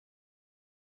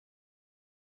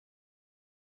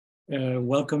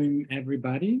Welcoming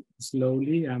everybody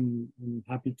slowly. I'm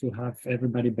happy to have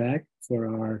everybody back for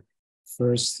our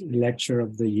first lecture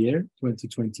of the year,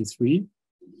 2023.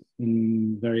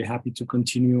 I'm very happy to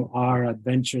continue our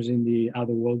adventures in the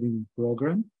Otherworlding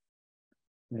program.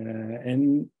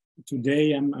 And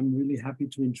today I'm really happy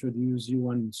to introduce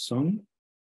Yehwan Song.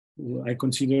 I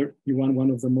consider Yehwan one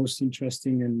of the most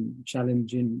interesting and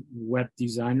challenging web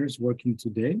designers working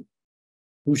today,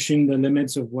 pushing the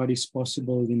limits of what is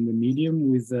possible in the medium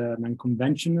with an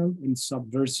unconventional and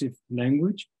subversive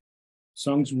language.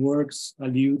 Song's works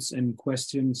alludes and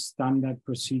questions standard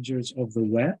procedures of the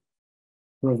web,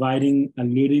 providing a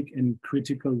ludic and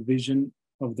critical vision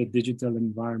of the digital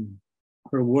environment.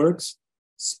 Her works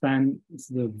span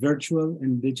the virtual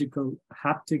and digital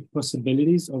haptic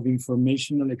possibilities of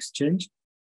informational exchange,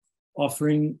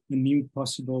 offering new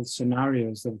possible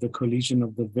scenarios of the collision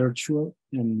of the virtual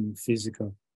and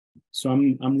physical. So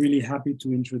I'm really happy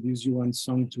to introduce Yehwan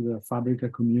Song to the Fabrica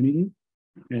community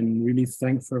and really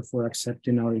thankful for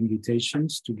accepting our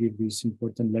invitations to give this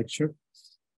important lecture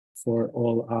for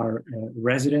all our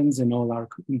residents and all our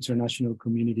international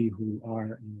community who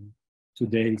are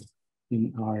today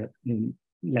in our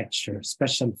lecture,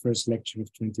 special first lecture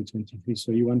of 2023.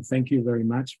 So Yehwan, thank you very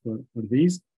much for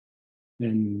this.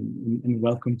 And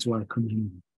welcome to our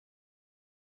community.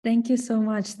 Thank you so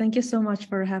much. Thank you so much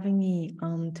for having me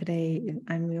today.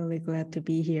 I'm really glad to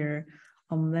be here.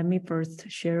 Let me first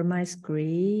share my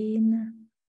screen.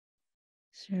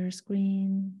 Share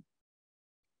screen,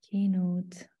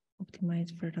 keynote,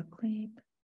 optimize for the clip,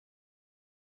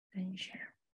 then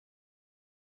share.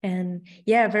 And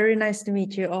yeah, very nice to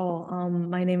meet you all.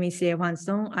 My name is Yehwan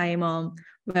Song. I'm a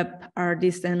web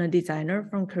artist and a designer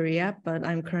from Korea, but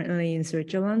I'm currently in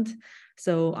Switzerland.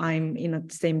 So I'm in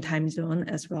the same time zone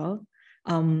as well.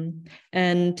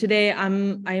 And today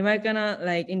I'm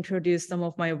gonna introduce some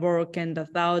of my work and the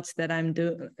thoughts that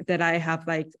I have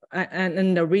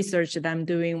and the research that I'm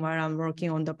doing while I'm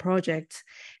working on the project,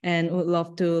 and would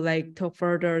love to talk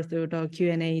further through the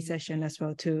Q&A session as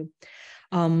well too.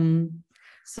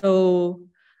 So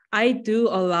I do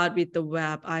a lot with the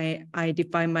web. I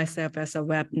define myself as a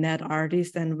web net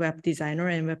artist and web designer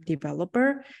and web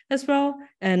developer as well.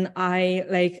 And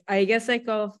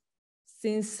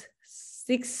since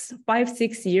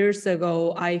 5-6 years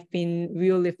ago, I've been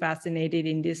really fascinated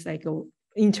in this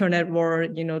internet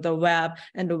world, the web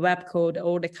and the web code,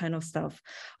 all the kind of stuff.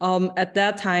 At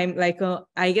that time,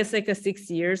 6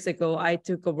 years ago, I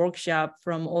took a workshop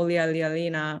from Olia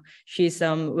Lialina. She's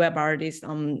a web artist,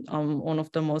 one of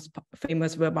the most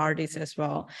famous web artists as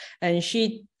well. And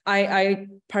I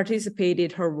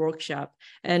participated her workshop,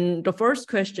 and the first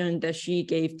question that she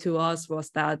gave to us was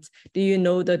that, do you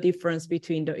know the difference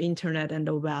between the internet and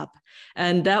the web?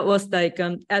 And that was at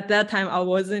that time, I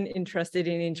wasn't interested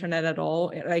in internet at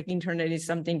all. Internet is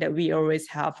something that we always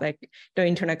have, the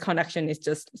internet connection is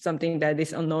just something that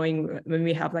is annoying when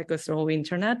we have a slow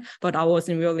internet, but I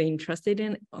wasn't really interested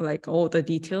in all the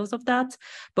details of that.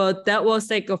 But that was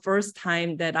the first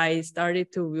time that I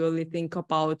started to really think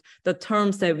about the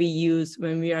terms that we use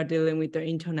when we are dealing with the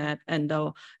internet and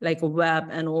the web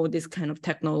and all this kind of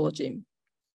technology.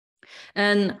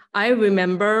 And I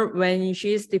remember when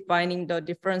she's defining the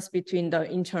difference between the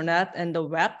internet and the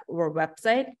web or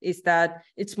website, is that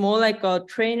it's more like a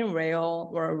train rail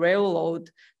or a railroad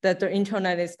that the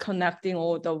internet is connecting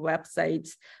all the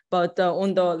websites. But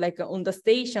on the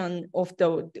station of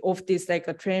this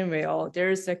a train rail,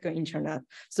 there is an internet.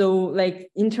 So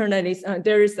internet is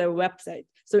there is a website.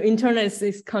 So internet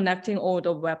is connecting all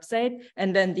the website,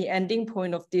 and then the ending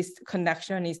point of this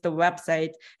connection is the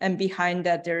website. And behind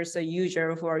that, there's a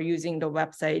user who are using the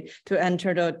website to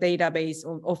enter the database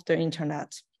of the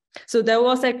internet. So that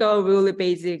was a really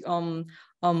basic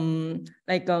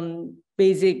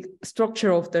basic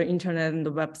structure of the internet and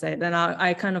the website. And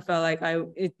I kind of felt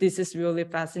this is really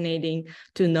fascinating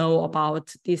to know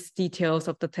about these details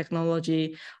of the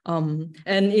technology. And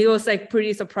it was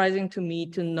pretty surprising to me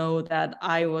to know that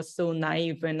I was so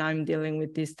naive when I'm dealing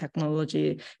with this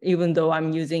technology, even though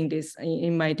I'm using this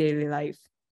in my daily life.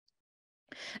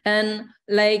 And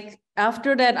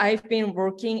after that, I've been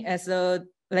working as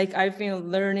I've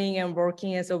been learning and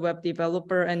working as a web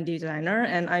developer and designer,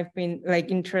 and I've been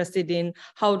interested in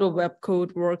how the web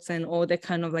code works and all that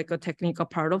kind of a technical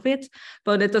part of it.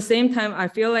 But at the same time, I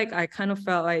feel I kind of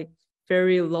felt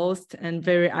very lost and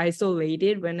very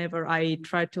isolated whenever I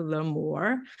try to learn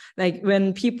more.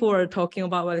 When people are talking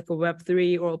about a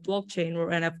Web3 or blockchain or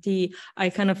NFT, I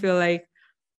kind of feel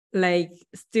like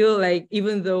still like,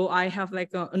 even though I have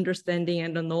like an understanding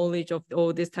and the knowledge of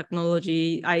all this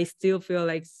technology, I still feel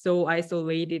like so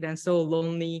isolated and so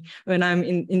lonely when I'm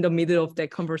in the middle of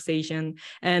that conversation.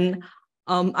 And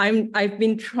I've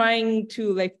been trying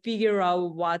to like figure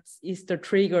out what is the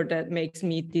trigger that makes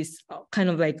me this kind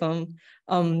of like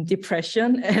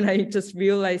depression. And I just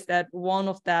realized that one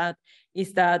of that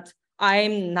is that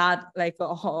I'm not like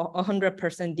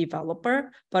 100%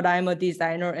 developer, but I'm a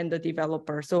designer and a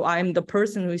developer. So I'm the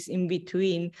person who's in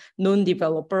between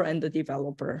non-developer and the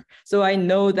developer. So I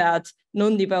know that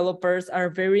non-developers are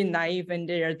very naive when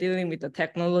they are dealing with the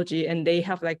technology, and they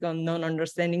have like a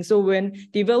non-understanding. So when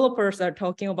developers are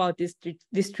talking about this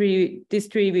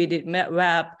distributed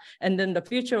web, and then the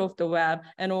future of the web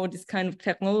and all this kind of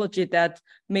technology that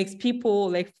makes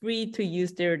people like free to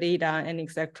use their data and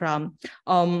etc.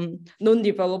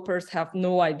 Non-developers have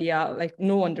no idea, like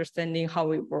no understanding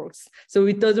how it works. So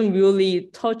it doesn't really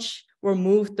touch or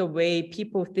move the way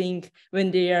people think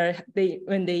when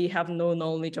they have no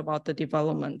knowledge about the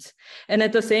development. And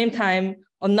at the same time,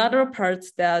 another part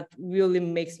that really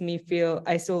makes me feel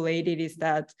isolated is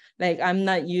that like I'm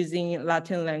not using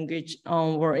Latin language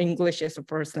or English as a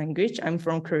first language. I'm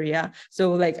from Korea.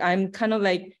 So like I'm kind of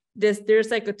like there's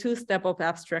like a two-step of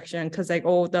abstraction, because like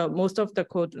most of the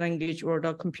code language or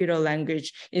the computer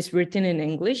language is written in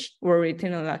English or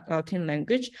written in Latin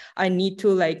language. I need to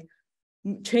like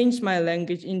change my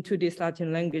language into this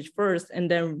Latin language first,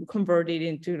 and then convert it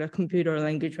into the computer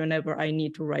language whenever I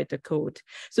need to write the code.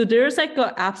 So there's like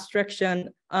an abstraction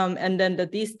and then the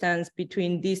distance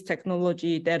between these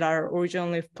technology that are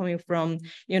originally coming from,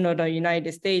 you know, the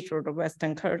United States or the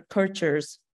Western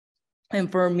cultures. And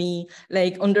for me,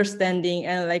 like understanding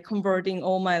and like converting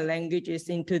all my languages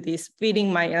into this,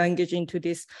 feeding my language into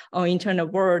this internet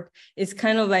world is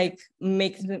kind of like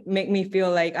make me feel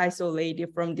like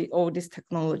isolated from all this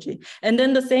technology. And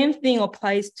then the same thing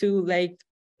applies to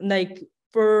like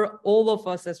for all of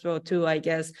us as well too, I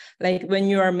guess. Like when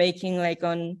you are making like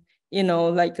you know,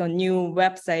 like a new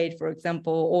website, for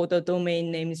example, all the domain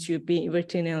names should be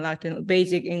written in Latin,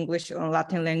 basic English or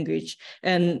Latin language.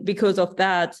 And because of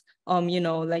that, you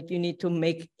know, like you need to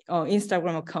make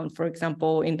Instagram account, for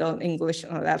example, in the English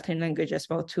or Latin language as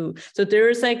well too. So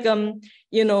there's like,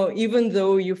 you know, even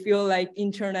though you feel like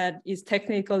internet is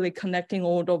technically connecting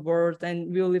all the world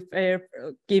and really fair,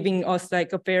 giving us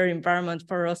like a fair environment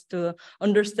for us to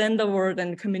understand the world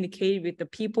and communicate with the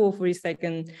people who is like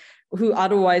who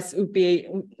otherwise would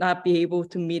not be able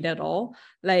to meet at all.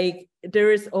 Like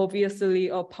there is obviously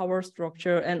a power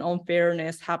structure and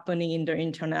unfairness happening in the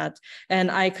internet. And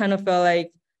I kind of felt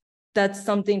like that's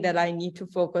something that I need to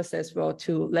focus as well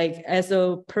too. Like as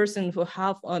a person who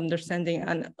have understanding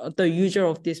and the user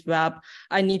of this web,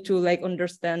 I need to like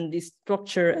understand this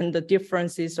structure and the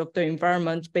differences of the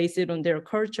environment based on their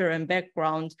culture and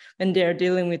background when they're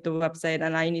dealing with the website.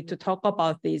 And I need to talk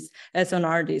about this as an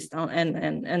artist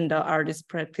and the artist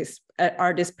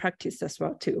practice as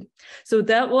well too. So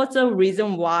that was a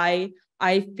reason why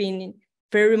I've been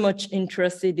very much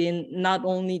interested in not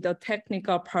only the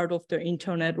technical part of the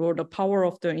internet or the power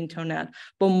of the internet,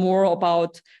 but more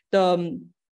about the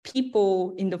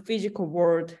people in the physical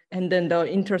world and then the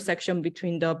intersection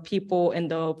between the people and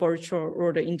the virtual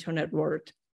or the internet world.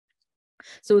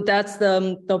 So that's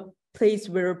the place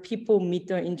where people meet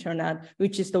the internet,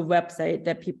 which is the website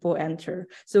that people enter.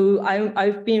 So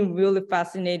I've been really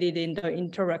fascinated in the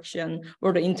interaction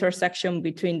or the intersection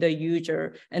between the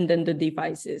user and then the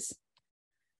devices.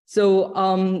 So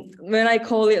when I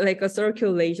call it like a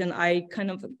circulation, I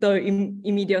kind of, the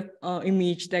immediate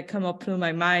image that come up to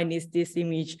my mind is this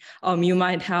image. You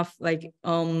might have like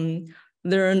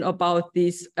learn about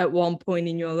this at one point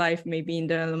in your life, maybe in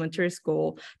the elementary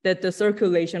school, that the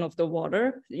circulation of the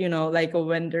water, you know, like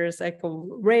when there's like a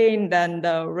rain, then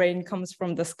the rain comes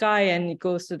from the sky and it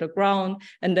goes to the ground,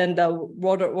 and then the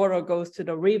water goes to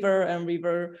the river, and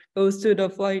river goes to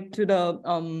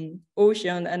the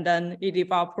ocean, and then it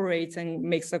evaporates and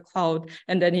makes a cloud,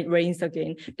 and then it rains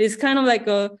again. This kind of like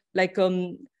a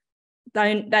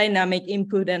dynamic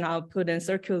input and output and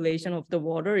circulation of the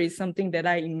water is something that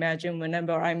I imagine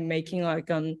whenever I'm making like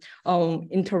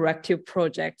interactive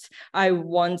projects. I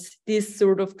want this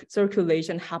sort of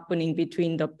circulation happening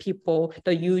between the people,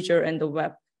 the user, and the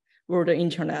web or the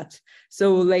internet.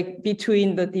 So like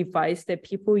between the device that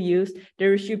people use,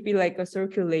 there should be like a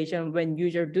circulation when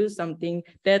user do something,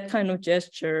 that kind of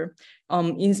gesture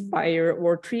inspire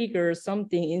or trigger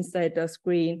something inside the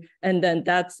screen. And then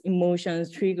that's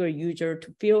emotions trigger user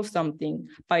to feel something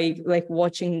by like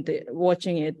watching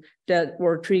it, that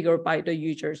were triggered by the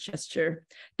user's gesture.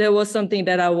 That was something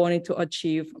that I wanted to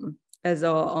achieve as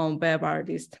a web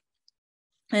artist.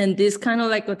 And this kind of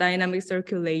like a dynamic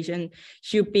circulation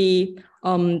should be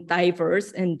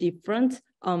diverse and different,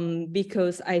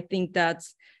 because I think that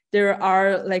there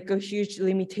are like a huge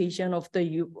limitation of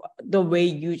the way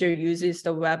user uses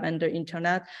the web and the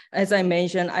internet. As I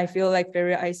mentioned, I feel like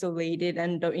very isolated,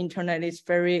 and the internet is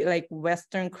very like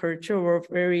Western culture, or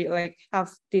very like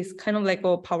have this kind of like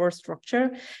a power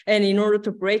structure. And in order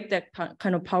to break that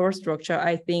kind of power structure,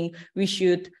 I think we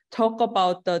should talk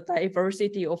about the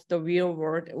diversity of the real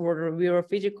world or the real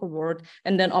physical world,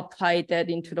 and then apply that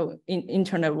into the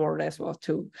internet world as well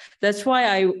too. That's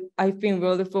why I've been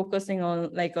really focusing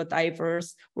on like a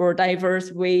diverse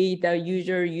way the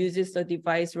user uses the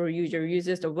device, or user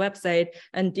uses the website,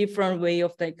 and different way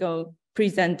of like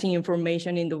presenting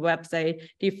information in the website,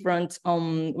 different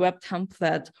web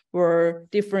template, or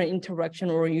different interaction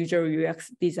or user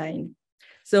UX design.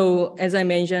 So as I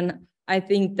mentioned, I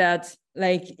think that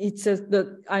like it's just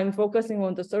I'm focusing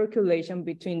on the circulation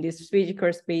between this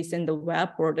physical space and the web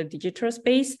or the digital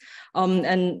space.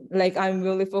 And like I'm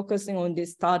really focusing on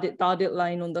this dotted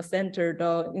line on the center,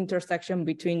 the intersection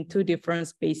between two different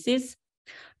spaces.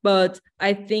 But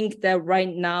I think that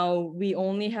right now we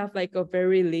only have like a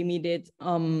very limited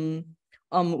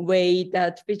way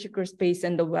that physical space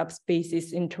and the web space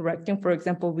is interacting. For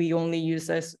example, we only use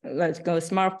like a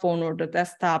smartphone or the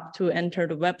desktop to enter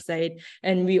the website,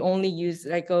 and we only use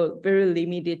like a very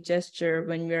limited gesture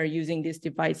when we are using these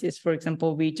devices. For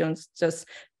example, we just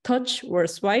touch or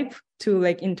swipe to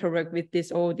like interact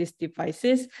with all these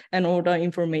devices and all the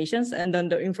informations. And then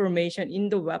the information in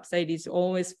the website is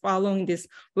always following this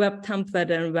web template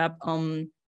and web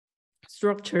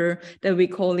structure that we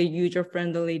call a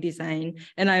user-friendly design.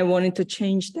 And I wanted to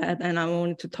change that, and I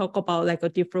wanted to talk about like a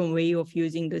different way of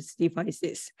using these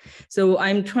devices. So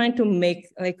I'm trying to make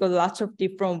like a lot of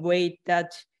different ways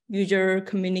that user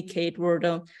communicate, or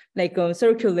the like a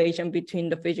circulation between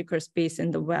the physical space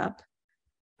and the web.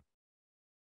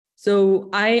 So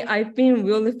I've been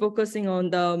really focusing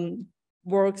on the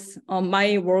works.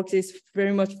 My work is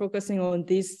very much focusing on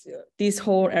this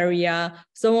whole area.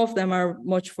 Some of them are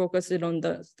much focused on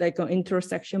the like an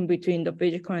intersection between the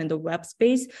physical and the web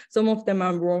space. Some of them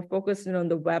are more focused on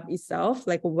the web itself,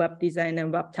 like web design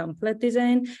and web template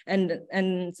design,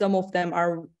 and some of them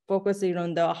are focusing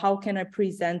on the how can I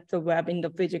present the web in the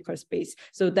physical space.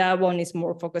 So that one is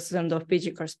more focused on the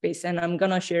physical space. And I'm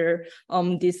gonna share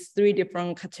these three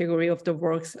different category of the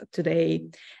works today.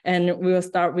 And we'll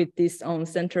start with this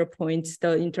center point,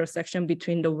 the intersection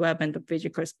between the web and the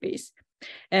physical space.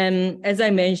 And as I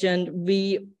mentioned,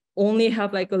 we only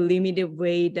have like a limited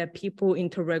way that people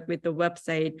interact with the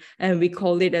website, and we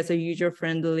call it as a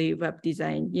user-friendly web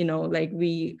design. You know, like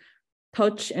we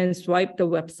touch and swipe the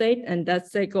website, and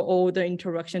that's like all the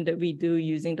interaction that we do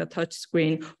using the touch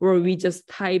screen, or we just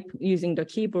type using the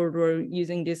keyboard or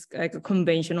using this like a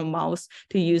conventional mouse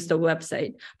to use the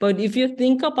website. But if you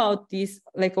think about these,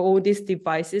 like all these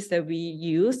devices that we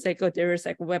use, like there's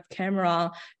like a web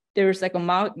camera, there's like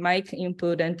a mic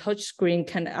input, and touch screen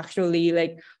can actually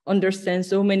like understand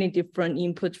so many different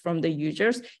inputs from the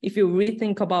users. If you really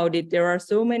think about it, there are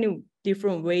so many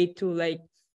different ways to like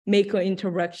make an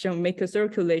interaction, make a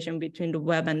circulation between the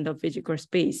web and the physical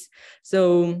space.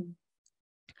 So,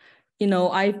 you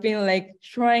know, I've been like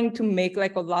trying to make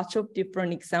like a lot of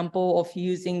different example of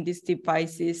using these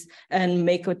devices and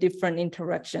make a different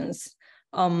interactions.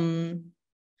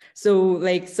 So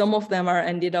like some of them are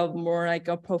ended up more like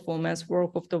a performance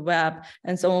work of the web,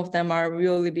 and some of them are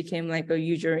really became like a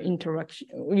user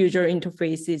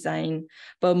interface design.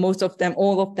 But most of them,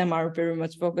 all of them are very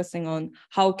much focusing on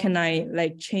how can I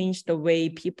like change the way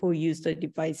people use the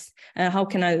device, and how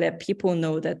can I let people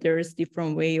know that there is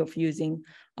different way of using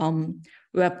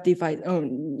web device,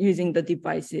 using the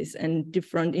devices, and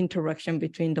different interaction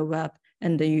between the web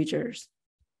and the users.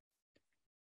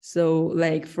 So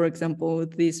like, for example,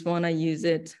 this one, I use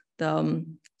it, the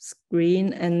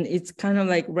screen, and it's kind of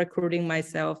like recording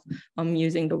myself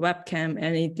using the webcam,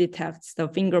 and it detects the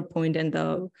finger point and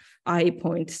the eye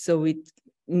point. So it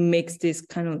makes this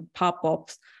kind of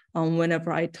pop-ups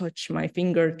whenever I touch my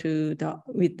finger to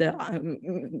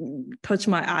touch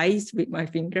my eyes with my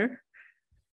finger.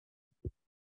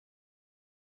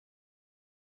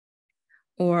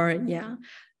 Or yeah,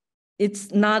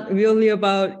 it's not really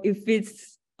about if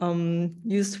it's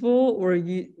useful or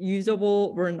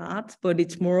usable or not, but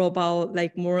it's more about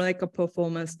like a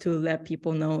performance to let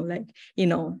people know, like, you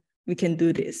know, we can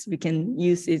do this, we can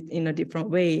use it in a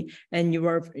different way, and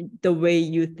the way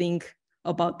you think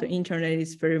about the internet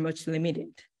is very much limited.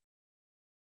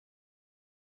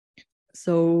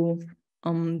 So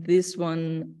this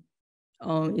one,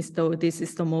 this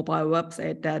is the mobile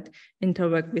website that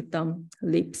interact with the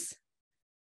lips.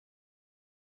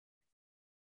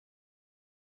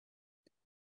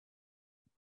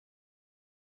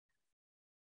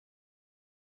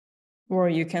 Or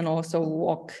you can also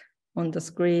walk on the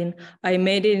screen. I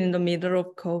made it in the middle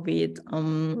of COVID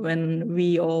when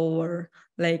we all were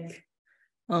like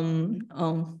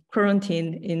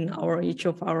quarantined in each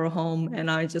of our home, and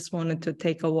I just wanted to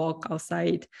take a walk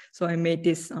outside. So I made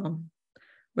this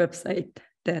website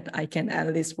that I can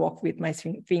at least walk with my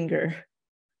finger.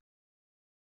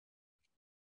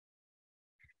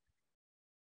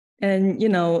 And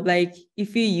like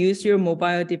if you use your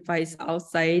mobile device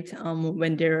outside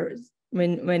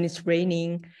when it's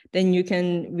raining, then we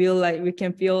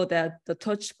can feel that the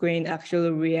touch screen actually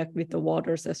react with the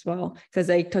waters as well, because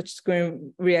like touch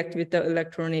screen react with the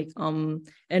electronic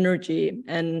energy,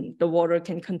 and the water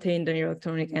can contain the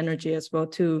electronic energy as well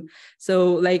too.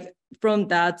 So like from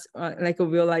that like a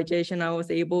realization, I was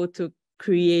able to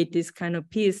create this kind of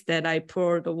piece that I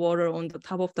pour the water on the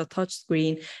top of the touch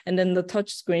screen, and then the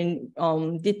touch screen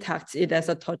detects it as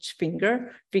a touch finger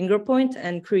point,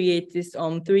 and create this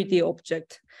 3D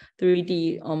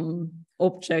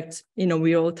object in a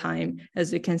real time,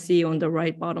 as you can see on the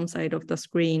right bottom side of the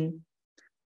screen.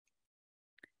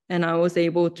 And I was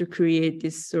able to create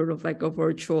this sort of like a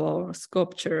virtual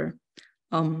sculpture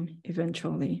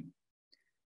eventually.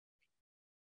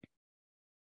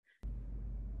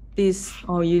 This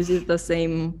uses the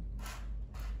same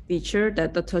feature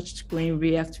that the touch screen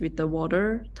reacts with the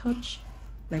water touch,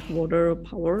 like water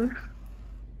power.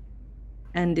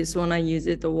 And this one I use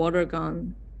it the water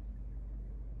gun,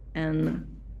 and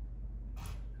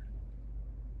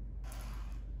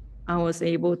I was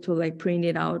able to like print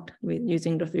it out with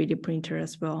using the 3D printer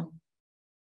as well.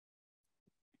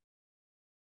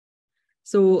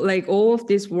 So like all of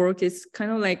this work is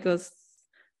kind of like a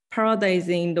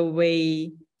paradising the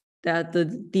way that the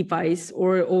device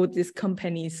or all these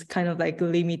companies kind of like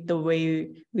limit the way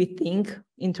we think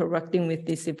interacting with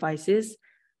these devices.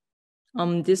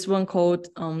 This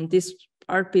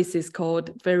art piece is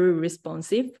called Very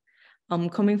Responsive.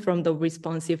 Coming from the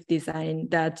responsive design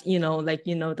that,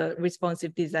 the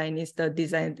responsive design is the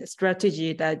design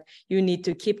strategy that you need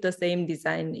to keep the same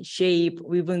design shape,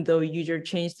 even though user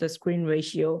change the screen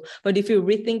ratio. But if you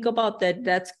rethink about that,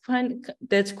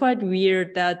 that's quite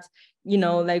weird that,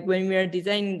 like when we are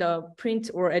designing the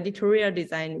print or editorial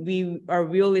design, we are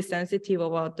really sensitive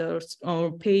about the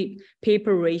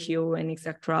paper ratio and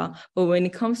etc. But when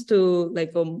it comes to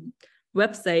like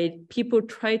website, people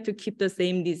try to keep the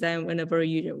same design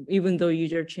even though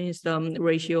user change the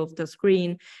ratio of the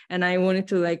screen. And I wanted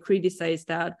to like criticize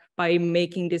that by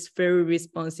making this very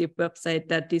responsive website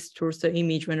that distorts the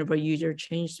image whenever user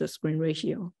change the screen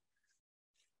ratio.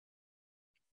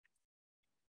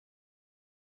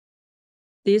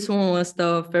 This one was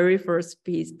the very first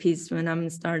piece when I'm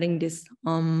starting this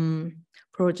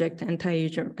project,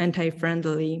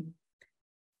 anti-friendly.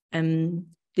 And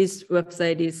this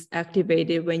website is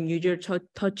activated when user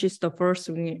touches the first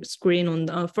screen on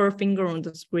the first finger on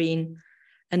the screen,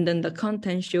 and then the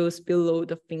content shows below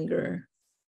the finger.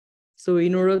 So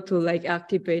in order to like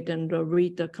activate and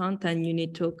read the content, you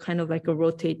need to kind of like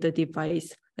rotate the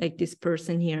device, like this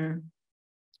person here.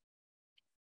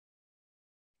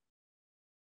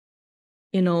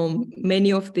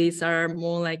 Many of these are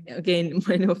more like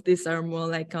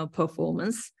a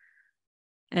performance.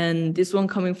 And this one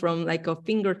coming from like a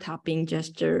finger tapping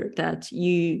gesture that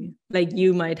you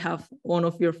might have one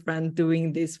of your friends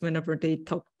doing this whenever they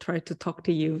try to talk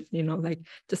to you, like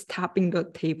just tapping the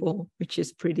table, which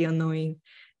is pretty annoying.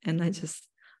 And I just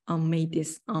made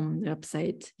this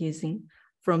website using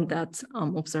from that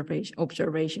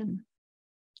observation.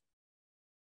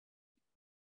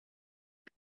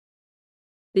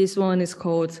 This one is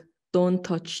called Don't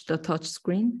Touch the Touch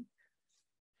Screen.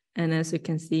 And as you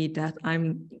can see that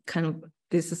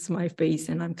this is my face,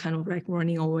 and I'm kind of like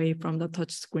running away from the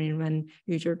touch screen when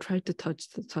user try to touch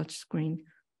the touch screen.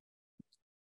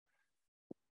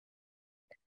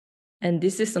 And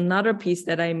this is another piece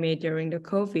that I made during the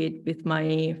COVID with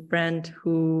my friend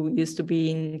who used to be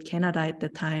in Canada at the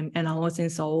time, and I was in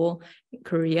Seoul,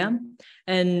 Korea.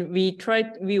 And we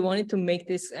wanted to make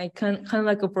this kind of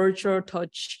like a virtual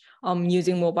touch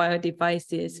using mobile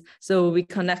devices. So we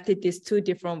connected these two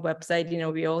different websites in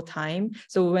a real time.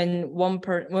 So when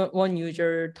one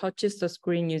user touches the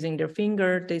screen using their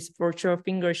finger, this virtual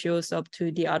finger shows up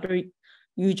to the other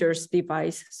user's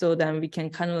device, so then we can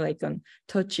kind of like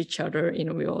touch each other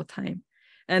in real time.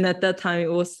 And at that time,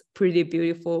 it was pretty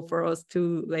beautiful for us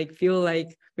to like feel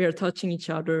like we are touching each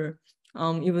other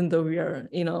even though we are,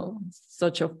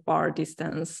 such a far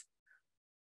distance.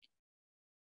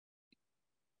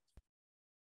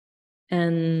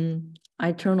 And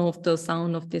I turn off the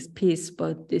sound of this piece,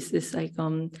 but this is like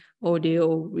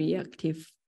audio reactive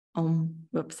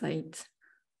website.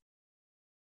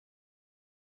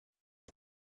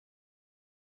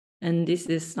 And this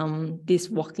is this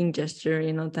walking gesture,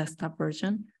 desktop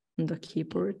version on the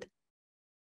keyboard.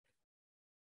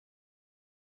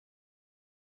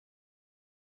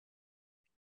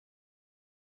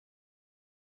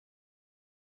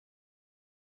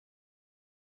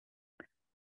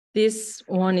 This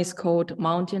one is called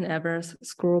Mountain Everest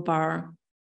scroll bar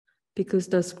because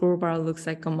the scroll bar looks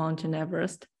like a Mountain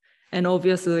Everest. And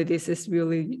obviously this is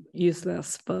really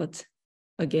useless, but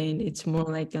again, it's more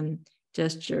like a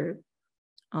gesture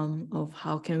of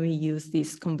how can we use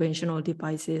these conventional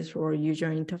devices or user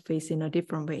interface in a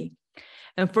different way.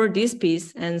 And for this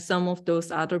piece and some of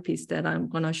those other pieces that I'm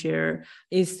gonna share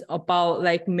is about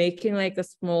like making like a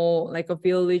small, like a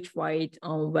village-wide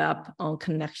web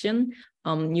connection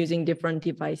using different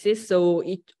devices. So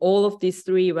all of these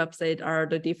three websites are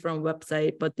the different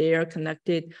websites, but they are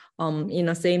connected in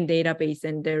the same database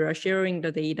and they are sharing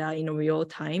the data in real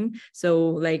time. So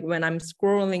like when I'm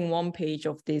scrolling one page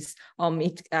of this,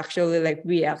 it actually like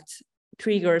reacts,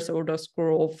 triggers or the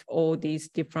scroll of all these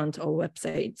different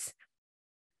websites.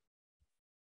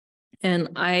 And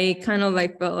I kind of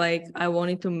like felt like I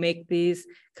wanted to make these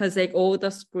because like all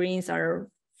the screens are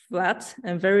flat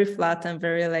and very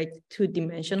like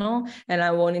two-dimensional. And I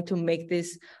wanted to make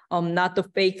this not the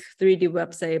fake 3D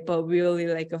website, but really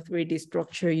like a 3D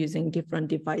structure using different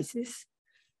devices.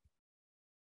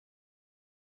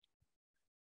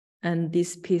 And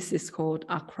this piece is called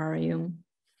Aquarium.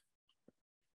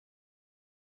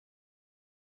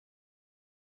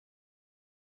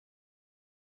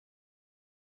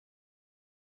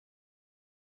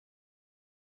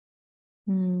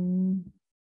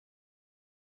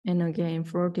 And again,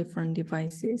 4 different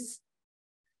devices.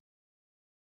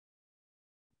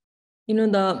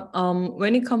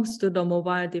 When it comes to the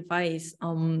mobile device,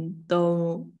 one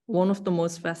of the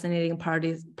most fascinating part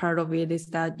of it is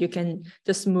that you can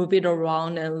just move it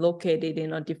around and locate it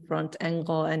in a different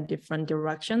angle and different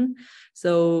direction.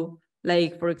 So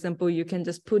like, for example, you can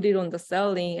just put it on the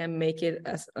ceiling and make it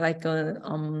as like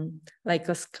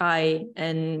a sky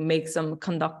and make some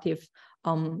conductive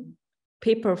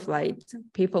paper plane,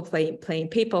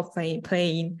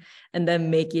 and then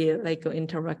make it like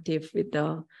interactive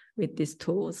with these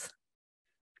tools.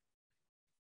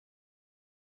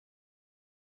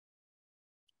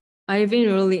 I've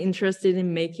been really interested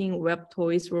in making web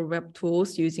toys or web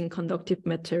tools using conductive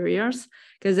materials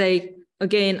because I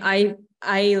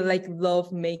like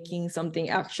love making something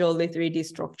actually 3D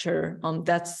structure.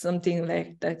 That's something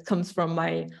like that comes from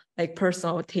my like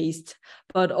personal taste,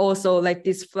 but also like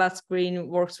this flat screen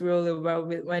works really well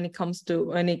when it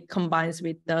combines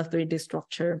with the 3D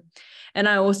structure. And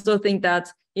I also think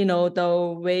that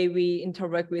the way we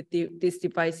interact with this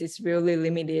device is really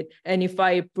limited. And if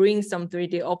I bring some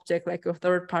 3D object, like a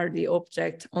third-party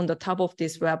object on the top of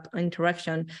this web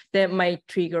interaction, that might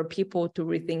trigger people to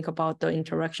rethink about the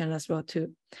interaction as well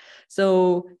too.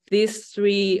 So these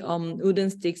 3 wooden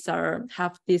sticks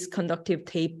have this conductive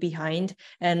tape behind.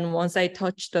 And once I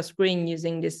touch the screen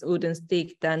using this wooden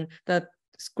stick, then the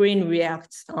screen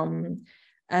reacts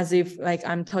as if like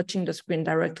I'm touching the screen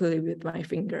directly with my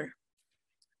finger.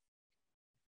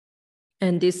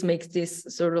 And this makes this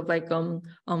sort of like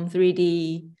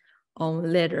 3D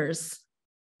letters.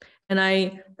 And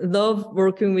I love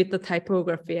working with the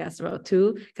typography as well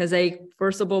too, because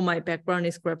first of all, my background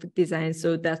is graphic design,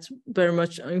 so that's very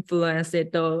much influenced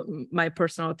my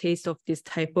personal taste of this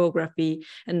typography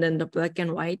and then the black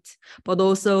and white. But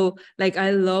also, like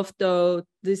I love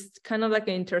this kind of like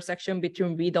an intersection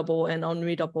between readable and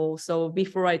unreadable. So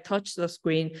before I touch the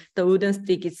screen, the wooden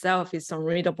stick itself is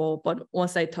unreadable, but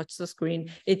once I touch the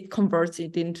screen, it converts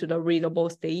it into the readable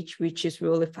stage, which is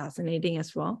really fascinating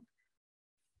as well.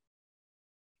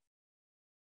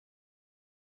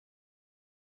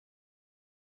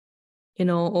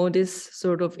 All these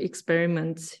sort of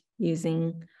experiments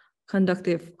using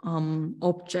conductive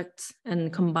objects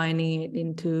and combining it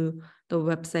into the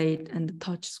website and the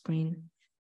touch screen.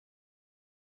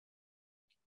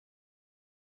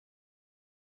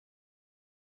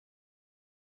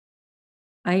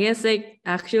 I guess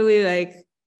actually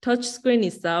touch screen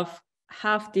itself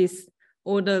have this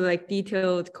all the like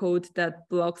detailed code that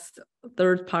blocks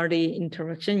third-party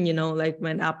interaction, like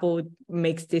when Apple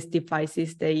makes these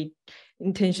devices, they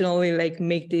intentionally like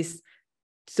make this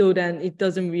so then it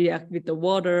doesn't react with the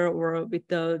water or with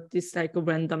this like a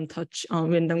random touch,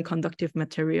 random conductive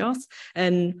materials.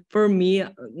 And for me,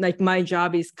 like my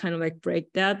job is kind of like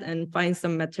break that and find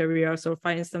some materials or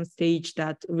find some stage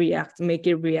that make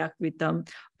it react with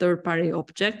third-party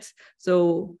objects.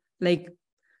 So like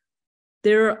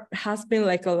there has been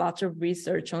like a lot of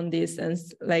research on this, and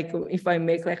like if I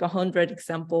make like 100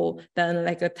 example, then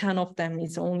like 10 of them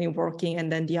is only working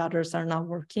and then the others are not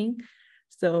working.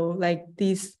 So like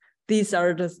these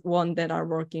are the ones that are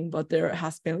working, but there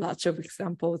has been lots of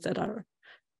examples that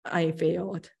I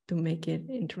failed to make it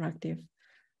interactive.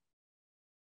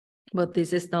 But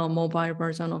this is the mobile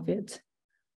version of it.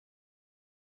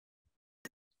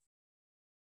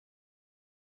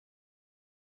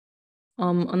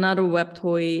 Another web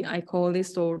toy, I call it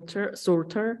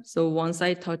sorter. So once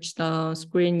I touch the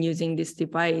screen using this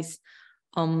device,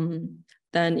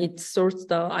 then it sorts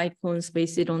the icons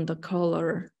based on the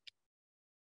color.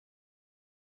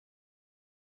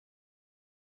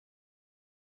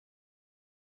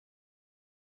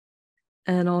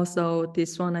 And also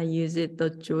this one, I use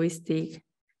the joystick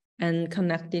and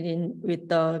connect it in with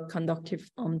the conductive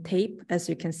tape, as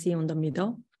you can see on the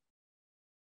middle.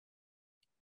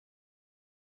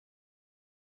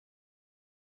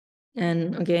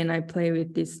 And again, I play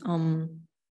with this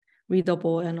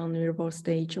readable and unreadable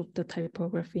stage of the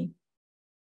typography.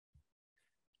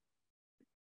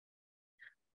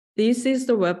 This is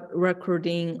the web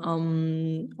recording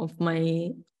of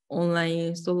my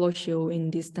online solo show in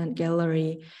Distant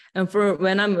Gallery. And for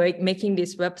when I'm making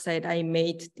this website, I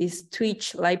made this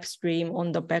Twitch live stream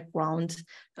on the background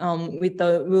with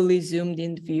the really zoomed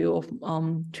in view of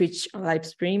Twitch live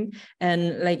stream.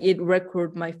 And like it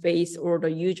record my face or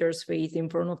the user's face in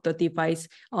front of the device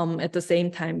at the same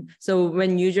time. So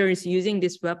when user is using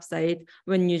this website,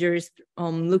 when user is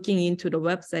looking into the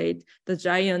website, the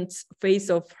giant face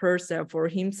of herself or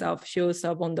himself shows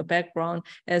up on the background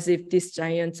as if this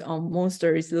giant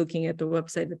monster is looking at the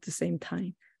website at the same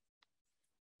time.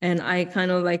 And I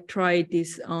kind of like try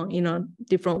this in a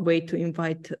different way to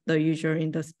invite the user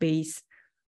in the space.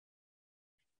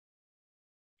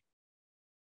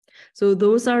 So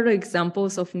those are the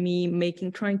examples of me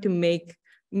trying to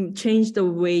change the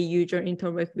way user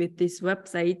interact with these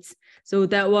websites. So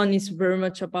that one is very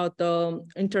much about the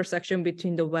intersection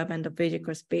between the web and the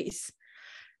physical space.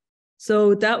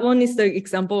 So that one is the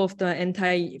example of the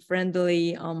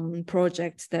anti-friendly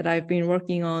project that I've been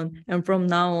working on. And from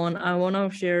now on, I want to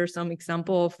share some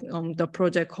example of the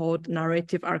project called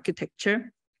Narrative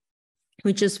Architecture,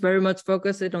 which is very much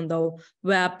focused on the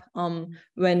web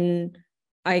when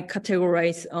I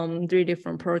categorize 3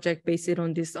 different projects based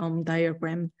on this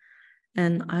diagram.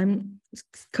 And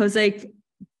because like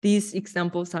these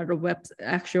examples are the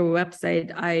actual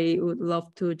website, I would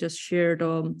love to just share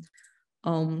the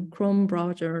Chrome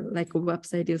browser, like a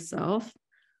website itself.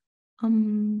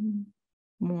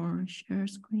 More share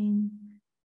screen.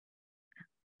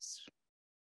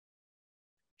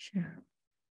 Share.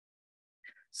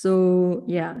 So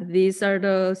yeah, these are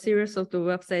the series of the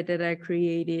website that I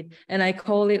created, and I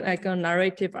call it like a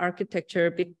narrative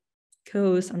architecture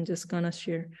because I'm just gonna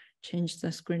change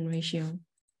the screen ratio.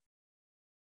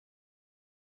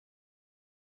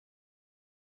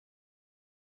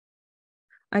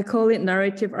 I call it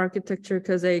narrative architecture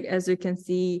because as you can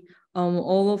see,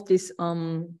 all of this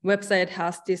website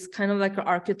has this kind of like an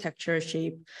architecture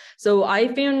shape. So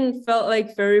I felt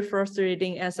like very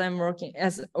frustrating as I'm working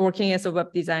as a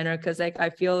web designer, because like I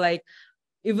feel like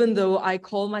even though I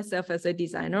call myself as a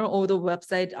designer, all the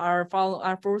websites are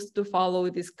forced to follow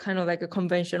this kind of like a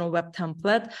conventional web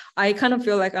template. I kind of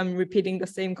feel like I'm repeating the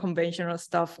same conventional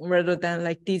stuff rather than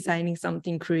like designing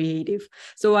something creative.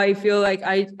 So I feel like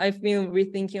I've been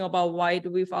rethinking about why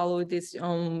do we follow this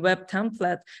web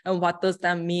template and what does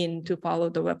that mean to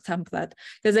follow the web template?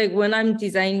 Because like when I'm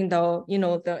designing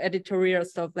the editorial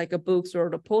stuff like the books or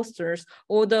the posters,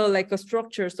 all the like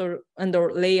structures and the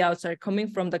layouts are coming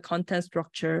from the content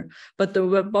structure. But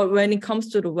when it comes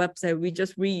to the website, we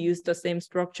just reuse the same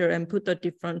structure and put the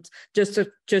different, just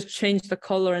change the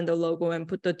color and the logo and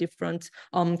put the different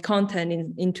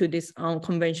content into this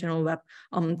conventional web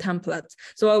templates.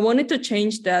 So I wanted to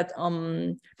change that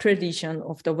tradition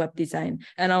of the web design,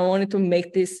 and I wanted to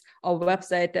make this a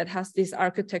website that has this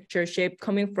architecture shape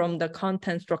coming from the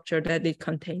content structure that it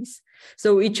contains.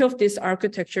 So each of these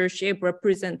architecture shape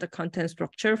represent the content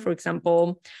structure. For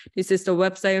example, this is the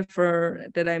website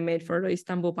that I made for the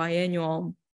Istanbul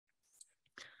Biennial.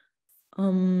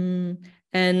 And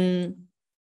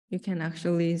you can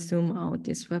actually zoom out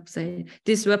this website.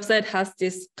 This website has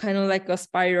this kind of like a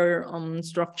spiral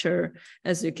structure,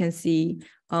 as you can see.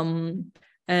 And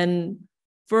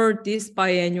for this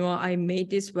biannual, I made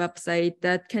this website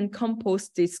that can compose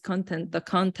this content, the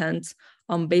contents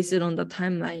based on the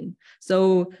timeline.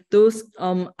 So those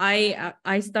I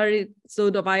started, so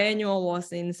the biannual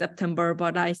was in September,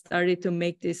 but I started to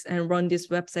make this and run this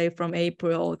website from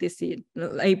April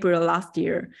last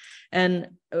year. And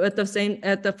at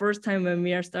the first time when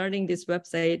we are starting this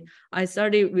website, I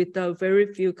started with a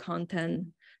very few content.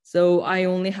 So I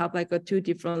only have like 2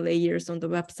 different layers on the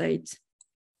website.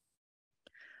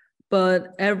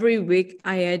 But every week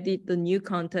I edit the new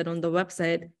content on the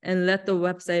website and let the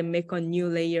website make a new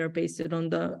layer based on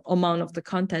the amount of the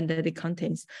content that it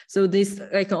contains. So this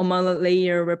like amount of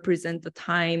layer represent the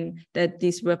time that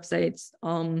these websites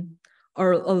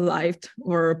are alive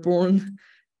or born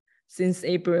since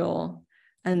April.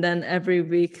 And then every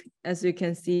week, as you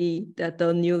can see, that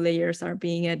the new layers are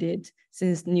being added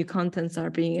since new contents are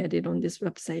being added on this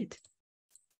website.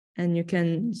 And you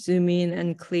can zoom in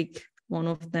and click one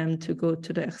of them to go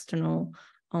to the external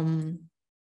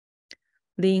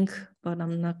link, but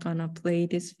I'm not gonna play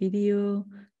this video.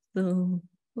 So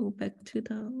go back to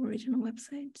the original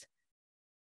website.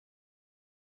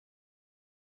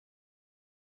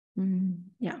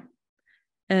 Yeah,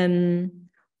 and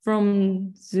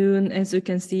from June, as you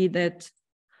can see that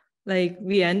like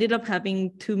we ended up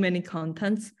having too many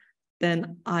contents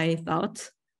than I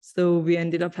thought. So we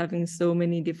ended up having so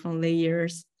many different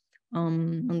layers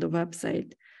on the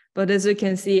website. But as you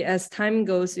can see, as time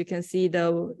goes, you can see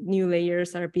the new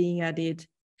layers are being added,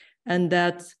 and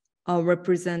that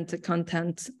represent the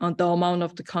content, the amount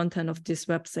of the content of this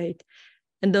website.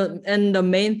 And the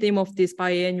main theme of this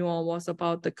biannual was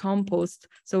about the compost.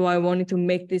 So I wanted to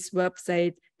make this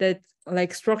website that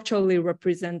like structurally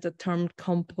represent the term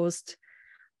compost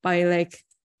by like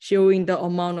showing the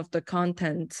amount of the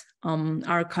content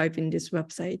archived in this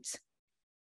website.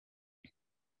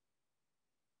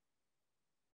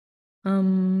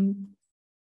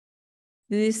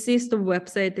 This is the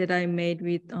website that I made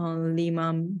with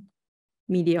Lima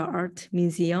Media Art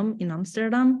Museum in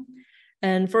Amsterdam.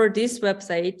 And for this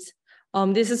website,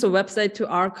 this is a website to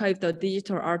archive the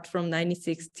digital art from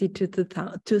 1960 to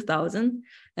 2000.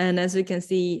 And as you can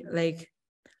see, like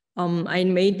I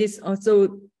made this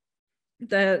also.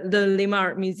 The Lima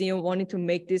Art Museum wanted to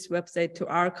make this website to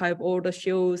archive all the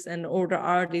shows and all the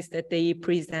artists that they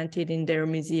presented in their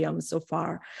museum so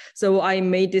far. So I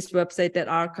made this website that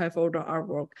archive all the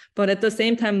artwork. But at the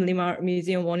same time, Lima Art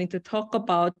Museum wanted to talk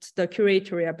about the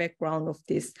curatorial background of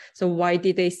this. So why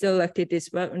did they select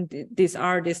this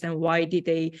artist, and why did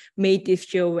they make this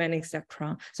show, and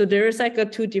etc. So there is like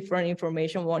 2 different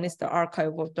information. One is the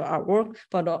archive of the artwork,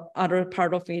 but the other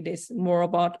part of it is more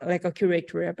about like a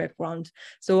curatorial background.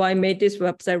 So I made this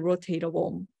website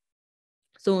rotatable.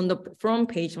 So on the front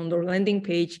page, on the landing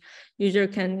page, user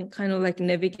can kind of like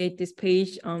navigate this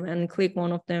page and click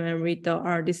one of them and read the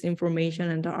artist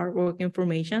information and the artwork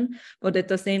information. But at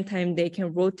the same time, they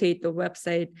can rotate the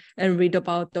website and read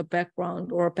about the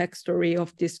background or backstory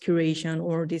of this curation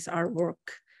or this artwork.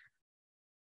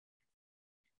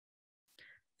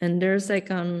 And there's like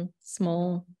a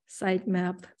small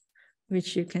sitemap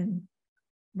which you can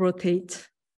rotate.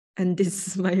 And this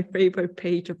is my favorite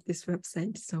page of this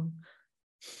website. So,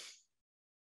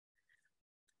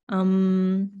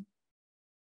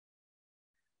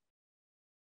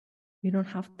 we don't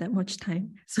have that much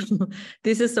time. So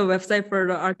this is the website for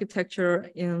the architecture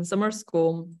in summer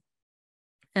school.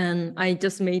 And I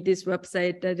just made this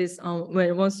website that is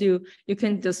where once you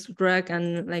can just drag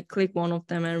and like click one of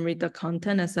them and read the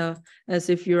content as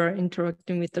if you are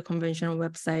interacting with the conventional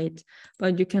website.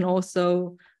 But you can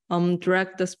also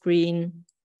drag the screen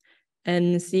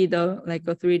and see the like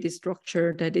a 3D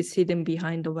structure that is hidden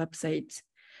behind the website.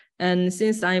 And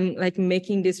since I'm like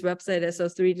making this website as a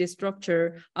 3D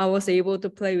structure, I was able to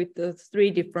play with the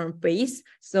 3 different base.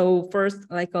 So first,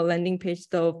 like a landing page,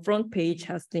 the front page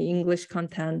has the English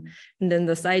content, and then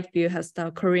the side view has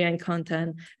the Korean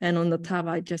content. And on the top,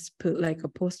 I just put like a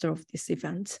poster of this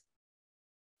event.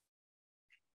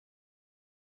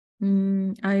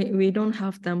 We don't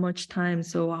have that much time,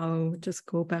 so I'll just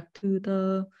go back to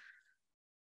the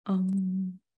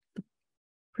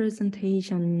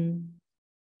presentation,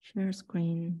 share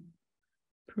screen,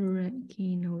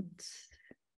 keynotes.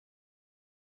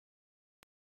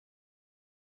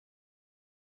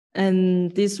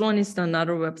 And this one is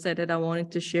another website that I wanted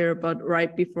to share, but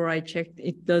right before I checked,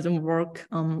 it doesn't work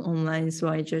online. So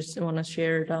I just want to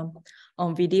share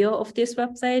video of this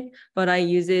website, but I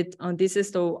use it this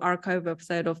is the archive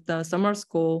website of the summer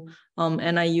school.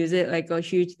 And I use it like a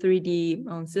huge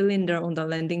 3D cylinder on the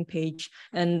landing page.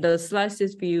 And the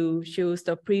slices view shows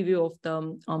the preview of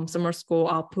the summer school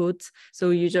outputs. So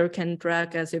user can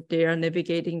drag as if they are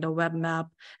navigating the web map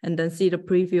and then see the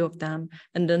preview of them.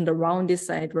 And then the rounded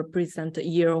side represents the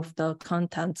year of the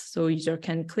content. So user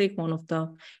can click one of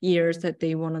the years that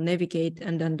they want to navigate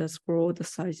and then scroll the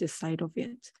sizes side of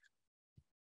it.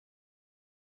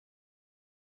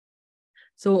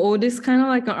 So all this kind of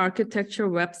like an architecture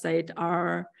website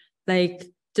are like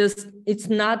just, it's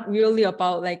not really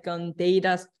about like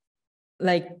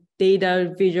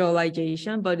data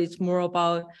visualization, but it's more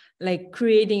about like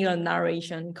creating a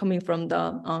narration coming from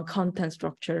the content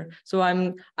structure. So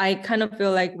I kind of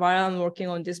feel like while I'm working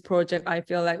on this project, I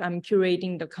feel like I'm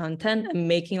curating the content and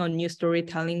making a new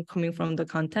storytelling coming from the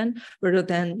content rather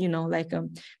than, you know, like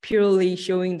purely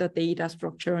showing the data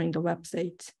structure in the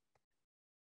website.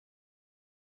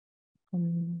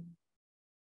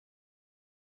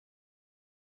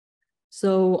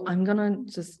 So I'm gonna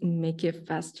just make it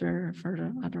faster for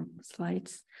the other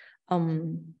slides.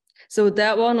 So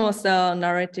that one was the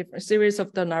narrative, a series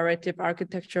of the narrative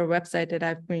architecture website that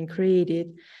I've been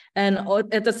created. And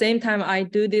at the same time, I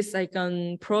do this like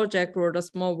project or a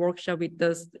small workshop with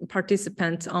the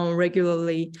participants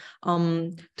regularly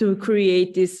to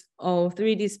create this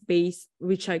 3D space,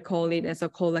 which I call it as a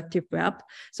collective web.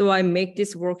 So I make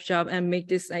this workshop and make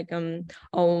this like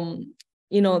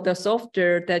you know, the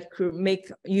software that could make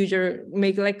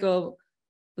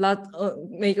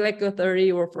like a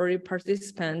 30 or 40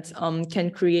 participants can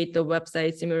create the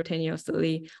website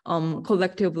simultaneously,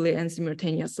 collectively and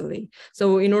simultaneously.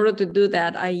 So in order to do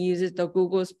that, I used the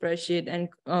Google spreadsheet and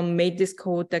made this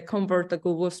code that convert the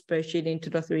Google spreadsheet into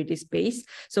the 3D space.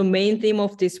 So main theme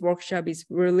of this workshop is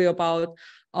really about,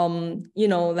 you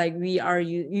know, like you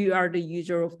are the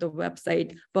user of the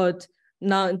website, but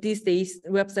now these days,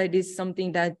 website is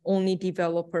something that only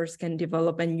developers can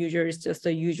develop, and user is just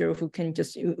a user who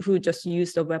just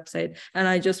use the website. And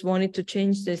I just wanted to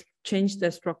change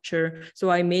the structure.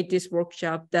 So I made this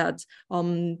workshop that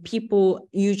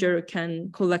user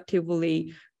can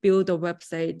collectively build a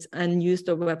website and use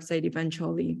the website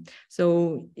eventually.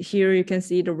 So here you can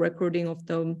see the recording of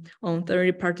the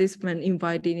 30 participants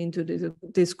invited into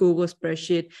this Google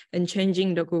spreadsheet and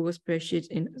changing the Google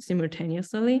spreadsheet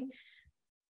simultaneously.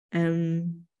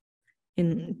 And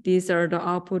these are the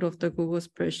output of the Google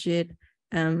spreadsheet.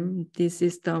 This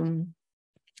is the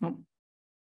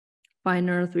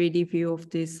final 3D view of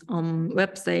this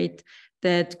website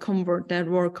that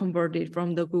were converted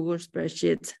from the Google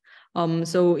spreadsheet.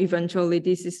 So eventually,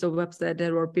 this is the website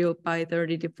that were built by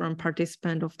 30 different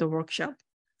participants of the workshop.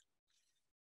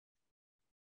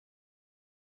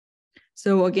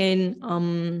 So again,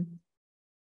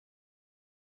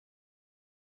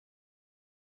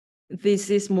 this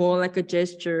is more like a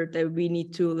gesture that we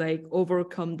need to like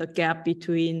overcome the gap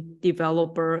between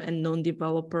developer and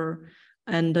non-developer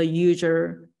and the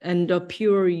user and the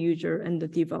pure user and the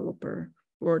developer,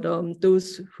 or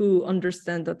those who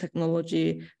understand the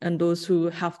technology and those who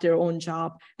have their own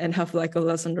job and have like a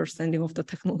less understanding of the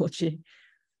technology,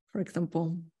 for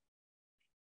example.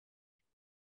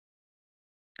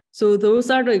 So those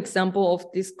are the example of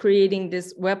this creating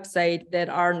this website that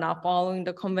are not following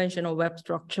the conventional web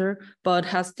structure, but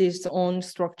has this own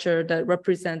structure that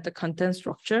represent the content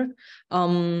structure.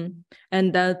 And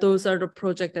those are the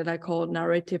project that I call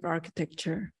narrative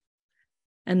architecture.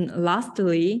 And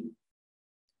lastly,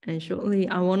 and shortly,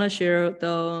 I want to share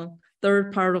the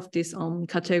third part of this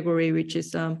category, which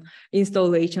is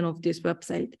installation of this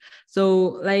website.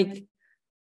 So like,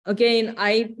 again,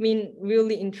 I've been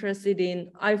really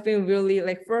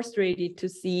like frustrated to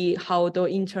see how the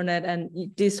internet and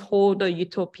this whole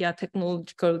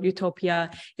technological utopia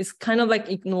is kind of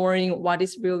like ignoring what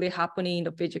is really happening in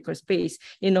the physical space.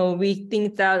 You know, we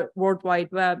think that World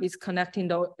Wide Web is connecting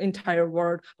the entire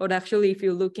world, but actually if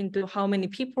you look into how many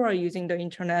people are using the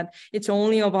internet, it's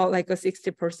only about like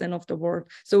 60% of the world.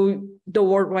 So the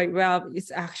World Wide Web is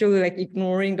actually like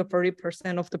ignoring the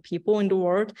 30% of the people in the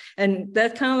world. And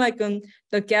that kind of like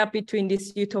the gap between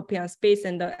this utopian space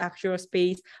and the actual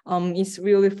space is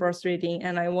really frustrating.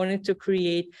 And I wanted to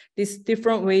create this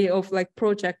different way of like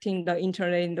projecting the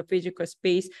internet in the physical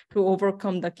space to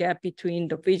overcome the gap between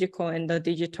the physical and the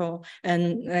digital,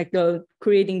 and like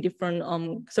creating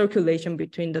different circulation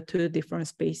between the two different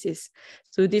spaces.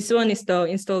 So this one is the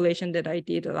installation that I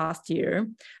did last year.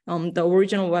 The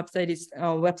original website is a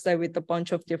website with a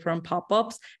bunch of different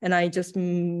pop-ups, and I just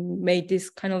made this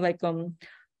kind of like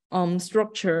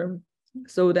structure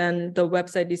So then the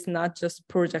website is not just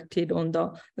projected on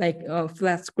the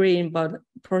flat screen, but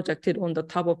projected on the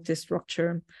top of this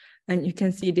structure. And you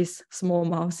can see these small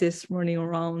mouses running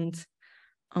around,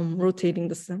 rotating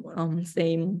the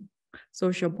same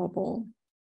social bubble.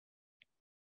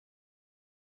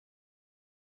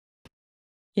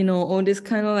 You know, all this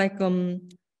kind of like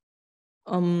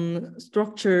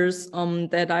structures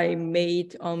that I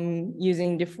made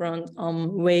using different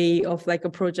way of like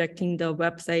projecting the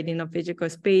website in a physical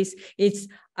space.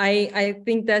 I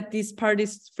think that this part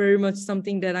is very much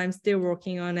something that I'm still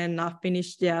working on and not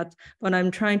finished yet, but I'm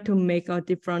trying to make a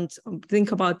different,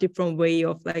 think about different way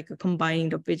of like combining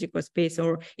the physical space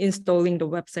or installing the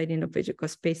website in the physical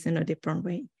space in a different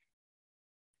way.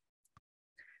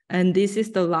 And this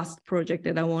is the last project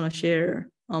that I want to share,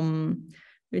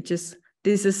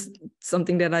 this is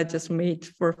something that I just made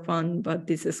for fun, but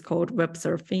this is called web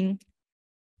surfing.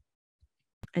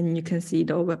 And you can see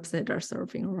the website are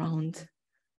surfing around.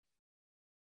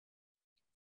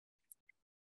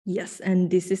 Yes,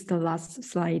 and this is the last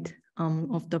slide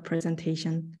of the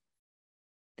presentation.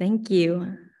 Thank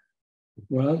you.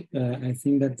 Well, I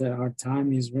think that our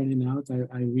time is running out.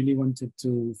 I really wanted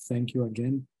to thank you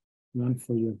again, Yehwan,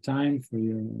 for your time, for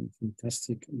your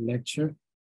fantastic lecture.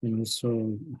 And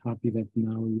also happy that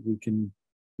now we can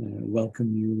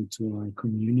welcome you to our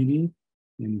community,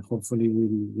 and hopefully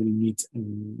we'll meet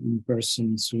in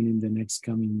person soon in the next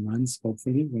coming months,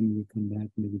 hopefully when we come back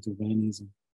maybe to Venice or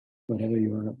whatever.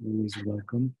 You are always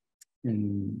welcome,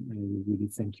 and I really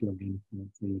thank you again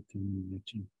for your time and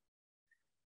lecture.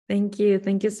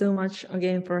 Thank you so much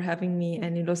again for having me,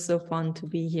 and it was so fun to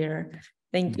be here.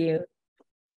 Thank you.